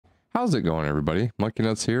How's it going, everybody?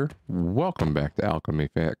 MonkeyNutz here. Welcome back to Alchemy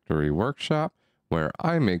Factory Workshop, where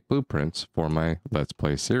I make blueprints for my Let's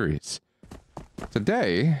Play series.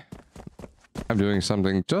 Today, I'm doing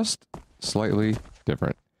something just slightly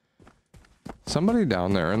different. Somebody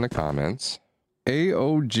down there in the comments,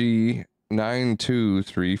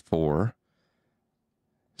 AOG9234,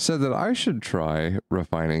 said that I should try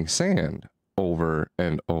refining sand over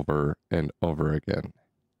and over and over again.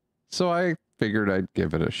 So I figured I'd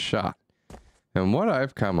give it a shot. And what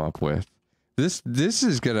I've come up with, this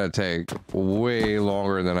is gonna take way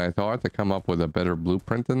longer than I thought to come up with a better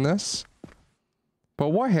blueprint than this. But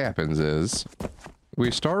what happens is,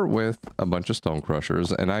 we start with a bunch of stone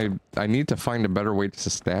crushers, and I need to find a better way to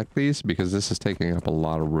stack these because this is taking up a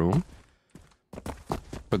lot of room.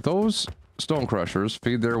 But those stone crushers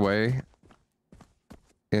feed their way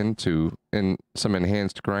into some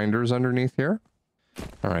enhanced grinders underneath here.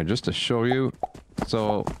 All right, just to show you,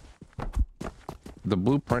 so the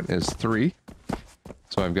blueprint is 3.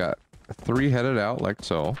 So I've got 3 headed out like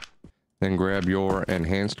so. Then grab your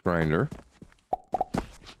enhanced grinder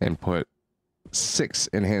and put 6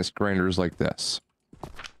 enhanced grinders like this.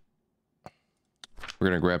 We're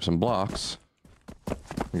gonna grab some blocks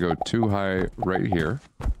and go 2 high right here.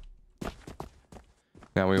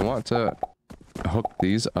 Now we want to hook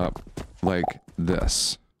these up like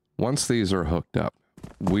this. Once these are hooked up,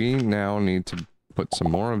 we now need to put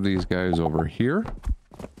some more of these guys over here.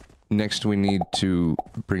 Next, we need to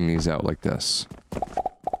bring these out like this.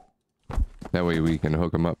 That way we can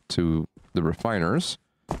hook them up to the refiners.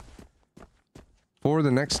 For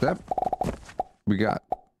the next step, we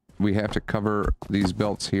have to cover these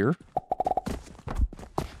belts here.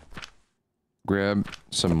 Grab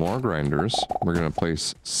some more grinders. We're going to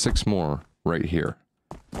place 6 more right here.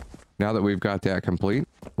 Now that we've got that complete,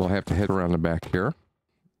 we'll have to head around the back here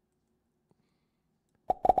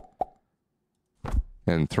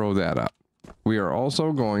and throw that up. We are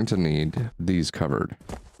also going to need these covered.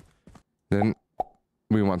 Then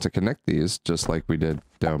we want to connect these just like we did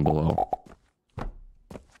down below.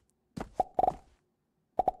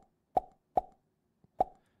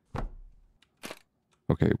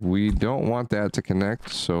 Okay, we don't want that to connect,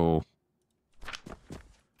 so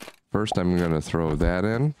first I'm going to throw that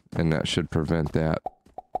in, and that should prevent that.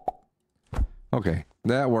 Okay,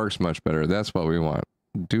 that works much better. That's what we want.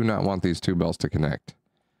 Do not want these 2 belts to connect.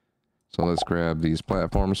 So let's grab these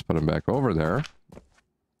platforms, put them back over there.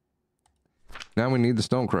 Now we need the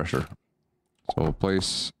stone crusher. So we'll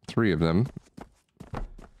place 3 of them.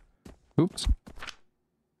 Oops.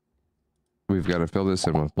 We've got to fill this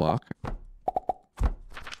in with block.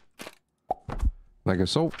 Like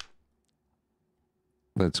so.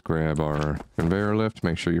 Let's grab our conveyor lift.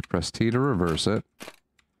 Make sure you press T to reverse it.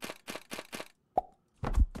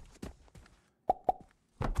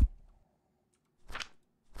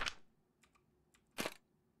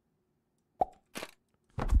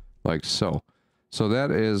 Like so. So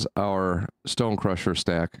that is our stone crusher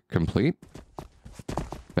stack complete.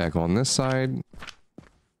 Back on this side.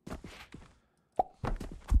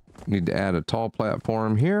 Need to add a tall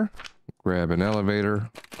platform here. Grab an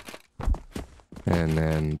elevator. And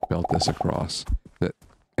then belt this across.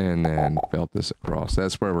 And then belt this across.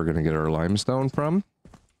 That's where we're going to get our limestone from.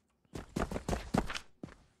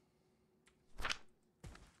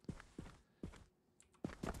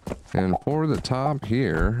 And for the top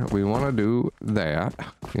here, we want to do that.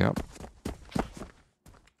 Yep.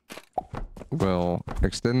 We'll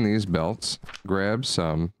extend these belts, grab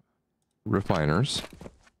some refiners.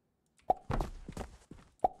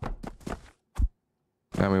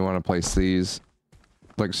 Now we want to place these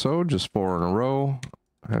like so, just 4 in a row.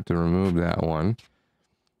 I have to remove that one.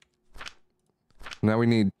 Now we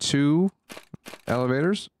need 2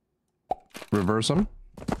 elevators. Reverse them.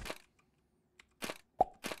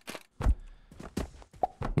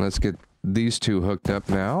 Let's get these 2 hooked up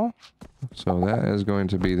now. So that is going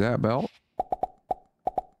to be that belt.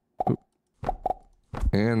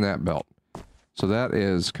 And that belt. So that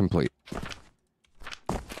is complete.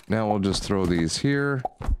 Now we'll just throw these here.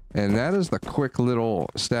 And that is the quick little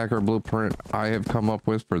stacker blueprint I have come up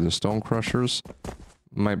with for the stone crushers.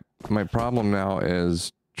 My problem now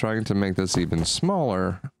is trying to make this even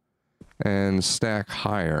smaller and stack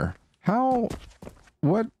higher.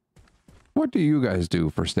 What do you guys do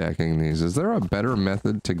for stacking these? Is there a better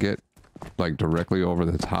method to get like directly over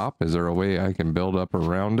the top? Is there a way I can build up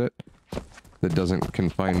around it that doesn't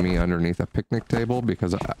confine me underneath a picnic table?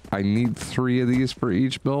 Because I need 3 of these for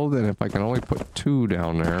each build, and if I can only put 2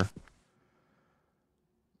 down there,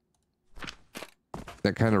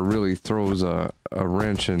 that kind of really throws a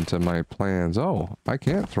wrench into my plans. Oh, I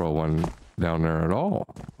can't throw one down there at all.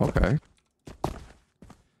 Okay.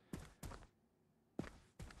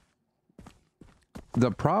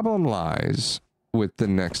 The problem lies with the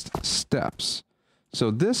next steps. So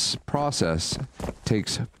this process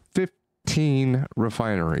takes 15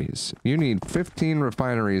 refineries. You need 15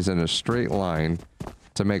 refineries in a straight line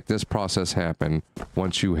to make this process happen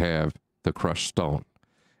once you have the crushed stone.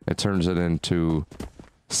 It turns it into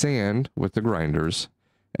sand with the grinders,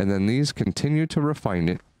 and then these continue to refine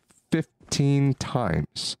it 15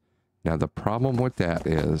 times. Now the problem with that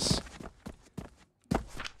is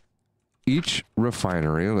each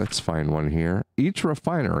refinery, let's find one here, each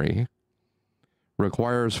refinery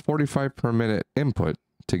requires 45 per minute input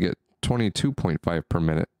to get 22.5 per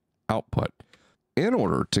minute output. In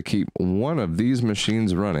order to keep one of these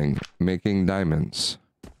machines running, making diamonds,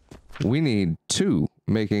 we need 2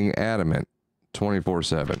 making adamant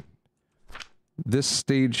 24/7. This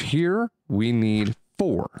stage here, we need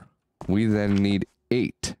 4. We then need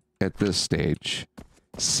 8 at this stage,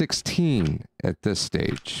 16 at this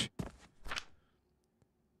stage.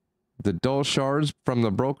 The dull shards from the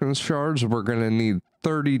broken shards, we're going to need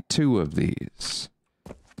 32 of these.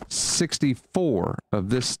 64 of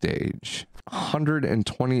this stage.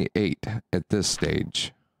 128 at this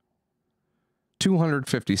stage.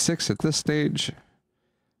 256 at this stage.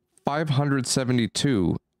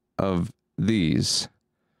 572 of these.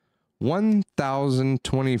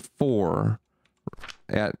 1024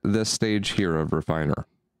 at this stage here of refiner.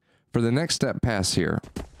 For the next step past here,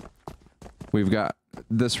 we've got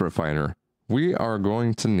this refiner. We are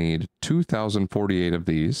going to need 2048 of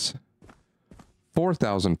these,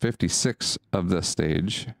 4056 of this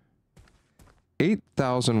stage,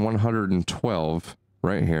 8112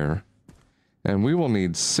 right here, and we will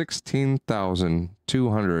need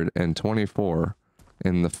 16,224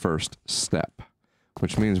 in the first step,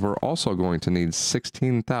 which means we're also going to need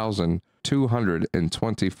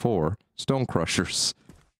 16,224 stone crushers.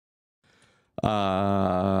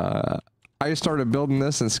 I started building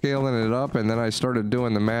this and scaling it up, and then I started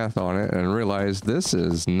doing the math on it and realized this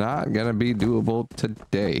is not going to be doable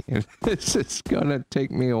today. This is going to take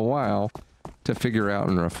me a while to figure out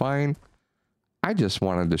and refine. I just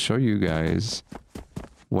wanted to show you guys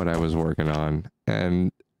what I was working on,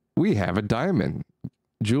 and we have a diamond.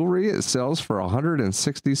 Jewelry, it sells for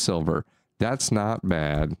 160 silver. That's not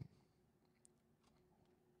bad.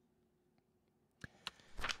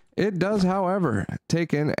 It does, however,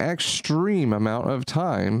 take an extreme amount of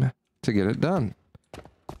time to get it done.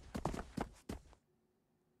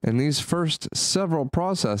 And these first several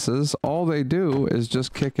processes, all they do is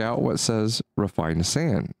just kick out what says refined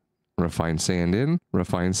sand. Refined sand in,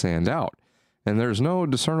 refined sand out. And there's no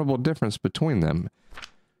discernible difference between them.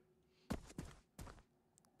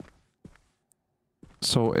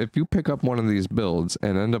 So if you pick up one of these builds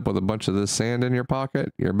and end up with a bunch of this sand in your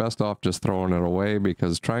pocket, you're best off just throwing it away,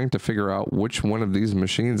 because trying to figure out which one of these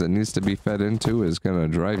machines it needs to be fed into is going to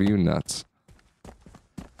drive you nuts.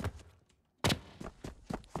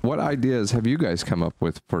 What ideas have you guys come up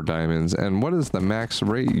with for diamonds, and what is the max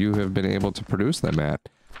rate you have been able to produce them at?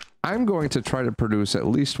 I'm going to try to produce at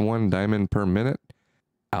least 1 diamond per minute.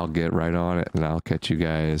 I'll get right on it, and I'll catch you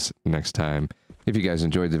guys next time. If you guys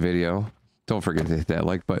enjoyed the video, don't forget to hit that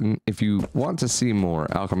like button. If you want to see more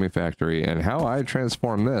Alchemy Factory and how I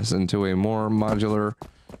transform this into a more modular,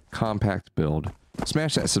 compact build,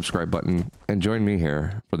 smash that subscribe button and join me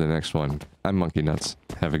here for the next one. I'm MonkeyNutz.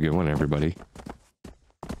 Have a good one, everybody.